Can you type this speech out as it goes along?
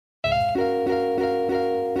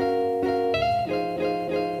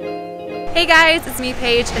Hey guys, it's me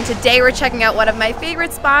Paige, and today we're checking out one of my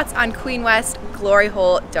favorite spots on Queen West, Glory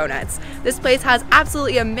Hole Doughnuts. This place has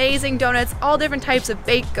absolutely amazing donuts, all different types of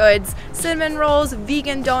baked goods, cinnamon rolls,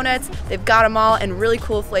 vegan donuts. They've got them all in really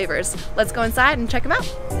cool flavors. Let's go inside and check them out.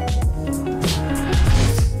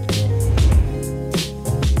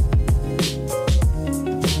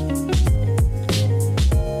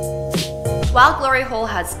 While Glory Hole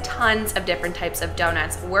has tons of different types of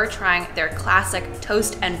donuts, we're trying their classic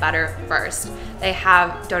toast and butter first. They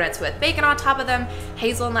have donuts with bacon on top of them,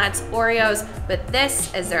 hazelnuts, Oreos, but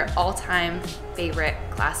this is their all-time favorite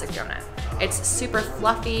classic donut. It's super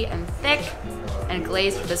fluffy and thick and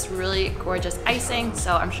glazed with this really gorgeous icing,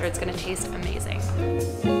 so I'm sure it's gonna taste amazing.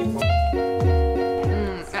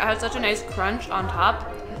 It has such a nice crunch on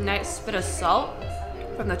top, nice bit of salt.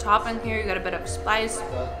 From the topping here, you got a bit of spice.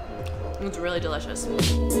 It's really delicious.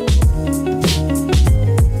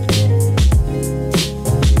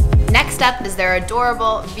 Next up is their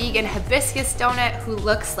adorable vegan hibiscus donut who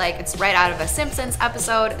looks like it's right out of a Simpsons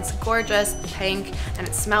episode. It's gorgeous, pink, and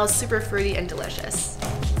it smells super fruity and delicious.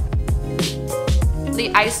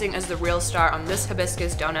 The icing is the real star on this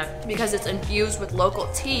hibiscus donut because it's infused with local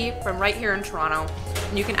tea from right here in Toronto.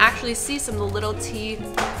 And you can actually see some of the little tea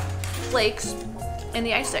flakes in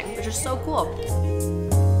the icing, which is so cool.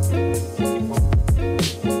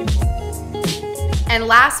 And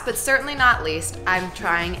last but certainly not least, I'm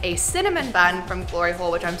trying a cinnamon bun from Glory Hole,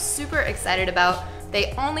 which I'm super excited about.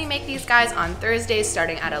 They only make these guys on Thursdays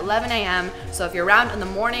starting at 11 a.m. So if you're around in the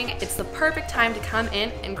morning, it's the perfect time to come in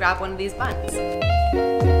and grab one of these buns.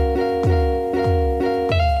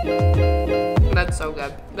 That's so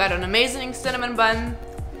good. Got an amazing cinnamon bun,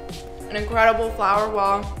 an incredible flour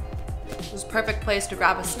wall. This is a perfect place to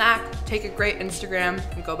grab a snack, take a great Instagram,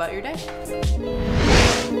 and go about your day.